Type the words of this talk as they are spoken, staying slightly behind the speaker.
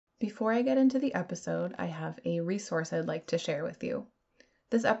Before I get into the episode, I have a resource I'd like to share with you.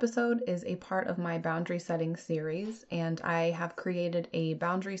 This episode is a part of my boundary setting series, and I have created a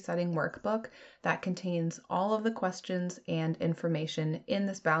boundary setting workbook that contains all of the questions and information in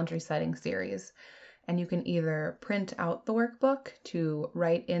this boundary setting series. And you can either print out the workbook to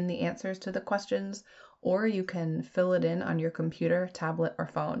write in the answers to the questions, or you can fill it in on your computer, tablet, or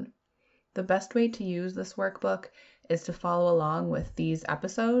phone. The best way to use this workbook is to follow along with these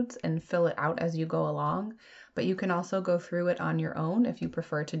episodes and fill it out as you go along, but you can also go through it on your own if you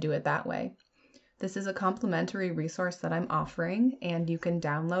prefer to do it that way. This is a complimentary resource that I'm offering, and you can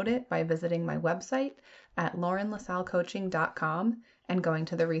download it by visiting my website at laurenlasallecoaching.com and going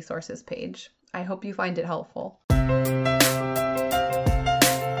to the resources page. I hope you find it helpful.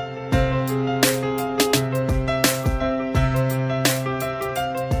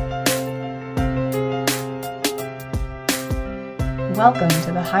 Welcome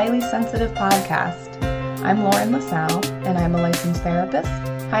to the Highly Sensitive Podcast. I'm Lauren LaSalle, and I'm a licensed therapist,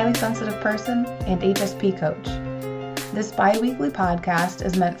 highly sensitive person, and HSP coach. This bi-weekly podcast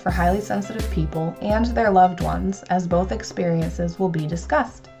is meant for highly sensitive people and their loved ones, as both experiences will be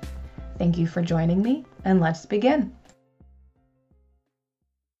discussed. Thank you for joining me, and let's begin.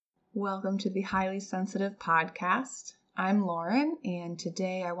 Welcome to the Highly Sensitive Podcast. I'm Lauren, and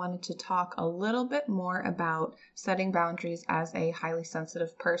today I wanted to talk a little bit more about setting boundaries as a highly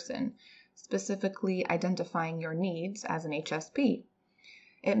sensitive person, specifically identifying your needs as an HSP.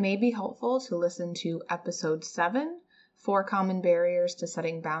 It may be helpful to listen to episode 7, 4 Common Barriers to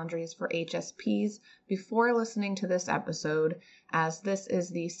Setting Boundaries for HSPs, before listening to this episode, as this is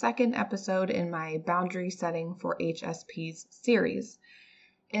the second episode in my Boundary Setting for HSPs series.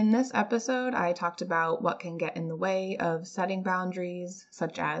 In this episode, I talked about what can get in the way of setting boundaries,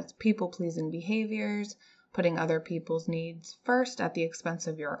 such as people-pleasing behaviors, putting other people's needs first at the expense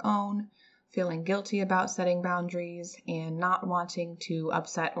of your own, feeling guilty about setting boundaries, and not wanting to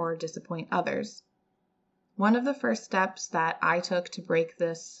upset or disappoint others. One of the first steps that I took to break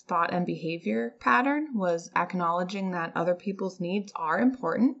this thought and behavior pattern was acknowledging that other people's needs are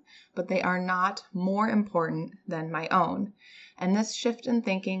important, but they are not more important than my own. And this shift in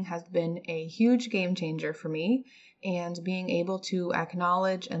thinking has been a huge game changer for me, and being able to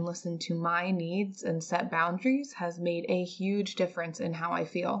acknowledge and listen to my needs and set boundaries has made a huge difference in how I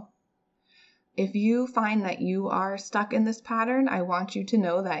feel. If you find that you are stuck in this pattern, I want you to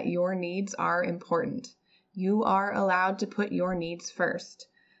know that your needs are important. You are allowed to put your needs first.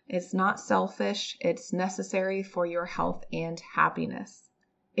 It's not selfish, it's necessary for your health and happiness.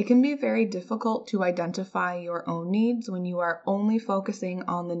 It can be very difficult to identify your own needs when you are only focusing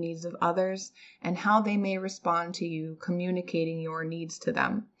on the needs of others and how they may respond to you communicating your needs to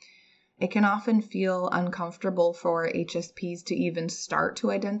them. It can often feel uncomfortable for HSPs to even start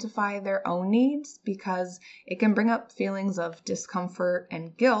to identify their own needs because it can bring up feelings of discomfort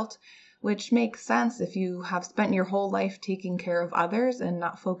and guilt, which makes sense if you have spent your whole life taking care of others and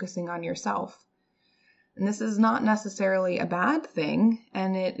not focusing on yourself. And this is not necessarily a bad thing,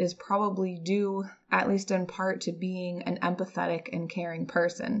 and it is probably due, at least in part, to being an empathetic and caring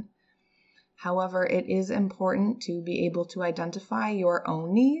person. However, it is important to be able to identify your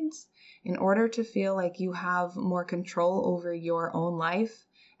own needs in order to feel like you have more control over your own life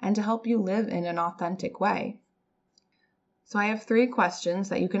and to help you live in an authentic way. So I have 3 questions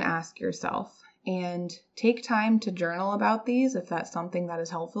that you can ask yourself, and take time to journal about these if that's something that is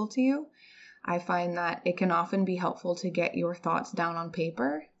helpful to you. I find that it can often be helpful to get your thoughts down on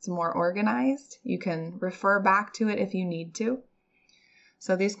paper. It's more organized. You can refer back to it if you need to.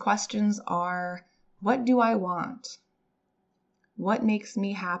 So these questions are, what do I want? What makes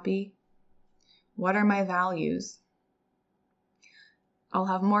me happy? What are my values? I'll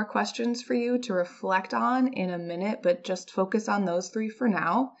have more questions for you to reflect on in a minute, but just focus on those 3 for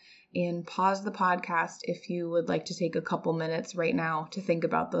now and pause the podcast if you would like to take a couple minutes right now to think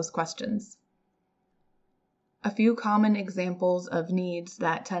about those questions. A few common examples of needs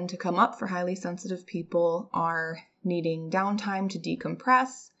that tend to come up for highly sensitive people are needing downtime to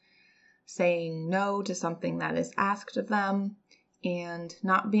decompress, saying no to something that is asked of them, and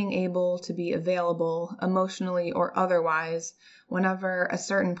not being able to be available emotionally or otherwise whenever a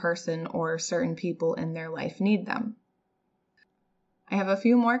certain person or certain people in their life need them. I have a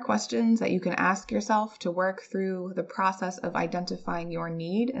few more questions that you can ask yourself to work through the process of identifying your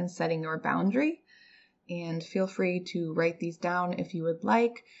need and setting your boundary. And feel free to write these down if you would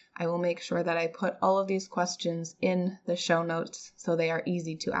like. I will make sure that I put all of these questions in the show notes so they are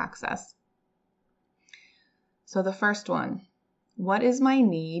easy to access. So the first one, what is my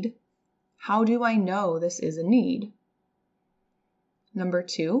need? How do I know this is a need? Number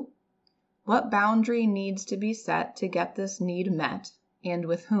 2, what boundary needs to be set to get this need met, and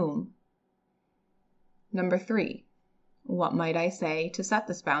with whom? Number 3, what might I say to set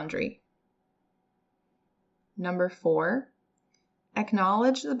this boundary? Number 4,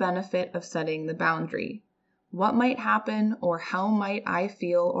 acknowledge the benefit of setting the boundary. What might happen or how might I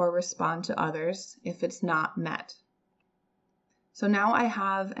feel or respond to others if it's not met? So now I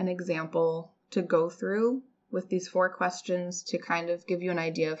have an example to go through with these 4 questions to kind of give you an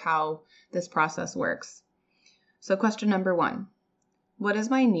idea of how this process works. So question number 1, what is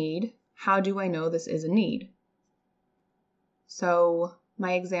my need? How do I know this is a need? So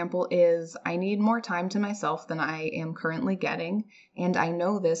my example is I need more time to myself than I am currently getting, and I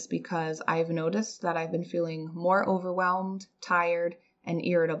know this because I've noticed that I've been feeling more overwhelmed, tired, and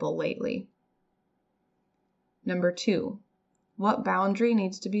irritable lately. Number 2, what boundary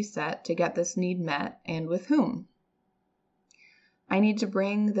needs to be set to get this need met, and with whom? I need to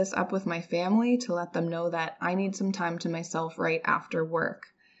bring this up with my family to let them know that I need some time to myself right after work.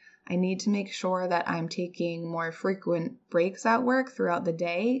 I need to make sure that I'm taking more frequent breaks at work throughout the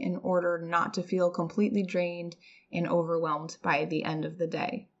day in order not to feel completely drained and overwhelmed by the end of the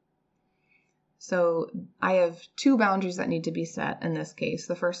day. So I have 2 boundaries that need to be set in this case.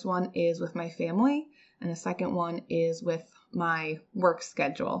 The first one is with my family, and the second one is with my work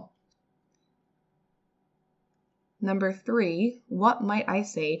schedule. Number 3, what might I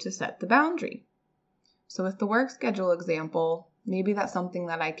say to set the boundary? So with the work schedule example, maybe that's something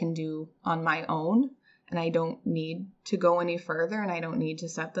that I can do on my own, and I don't need to go any further, and I don't need to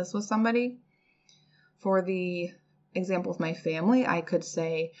set this with somebody. For the example with my family, I could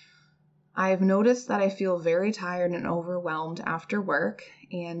say, I've noticed that I feel very tired and overwhelmed after work,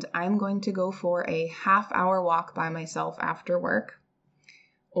 and I'm going to go for a half-hour walk by myself after work.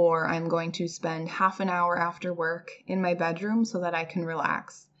 Or I'm going to spend half an hour after work in my bedroom so that I can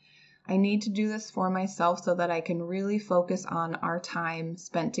relax. I need to do this for myself so that I can really focus on our time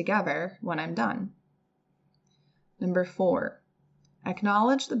spent together when I'm done. Number 4,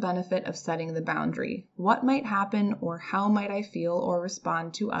 acknowledge the benefit of setting the boundary. What might happen or how might I feel or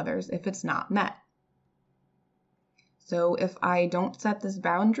respond to others if it's not met? So if I don't set this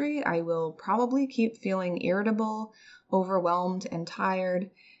boundary, I will probably keep feeling irritable, overwhelmed, and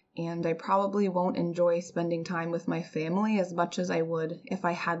tired, and I probably won't enjoy spending time with my family as much as I would if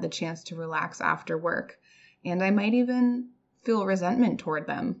I had the chance to relax after work, and I might even feel resentment toward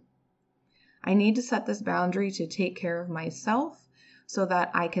them. I need to set this boundary to take care of myself so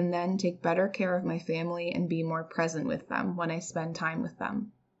that I can then take better care of my family and be more present with them when I spend time with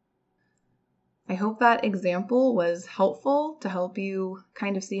them. I hope that example was helpful to help you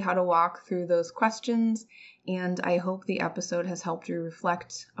kind of see how to walk through those questions, and I hope the episode has helped you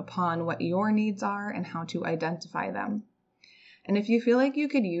reflect upon what your needs are and how to identify them. And if you feel like you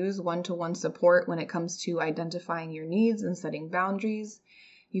could use one-to-one support when it comes to identifying your needs and setting boundaries,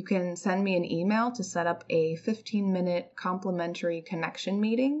 you can send me an email to set up a 15-minute complimentary connection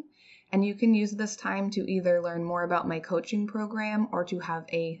meeting. And you can use this time to either learn more about my coaching program or to have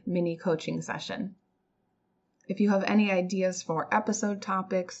a mini coaching session. If you have any ideas for episode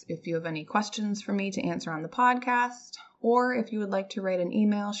topics, if you have any questions for me to answer on the podcast, or if you would like to write an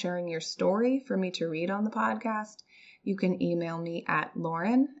email sharing your story for me to read on the podcast, you can email me at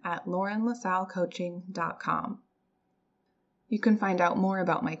lauren@laurenlasallecoaching.com. You can find out more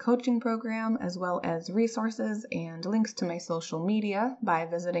about my coaching program as well as resources and links to my social media by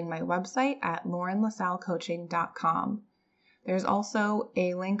visiting my website at laurenlasallecoaching.com. There's also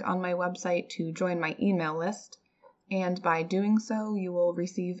a link on my website to join my email list, and by doing so, you will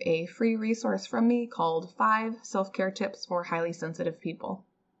receive a free resource from me called 5 Self-Care Tips for Highly Sensitive People.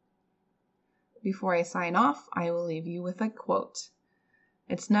 Before I sign off, I will leave you with a quote.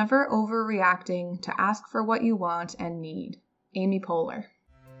 "It's never overreacting to ask for what you want and need." Amy Poehler.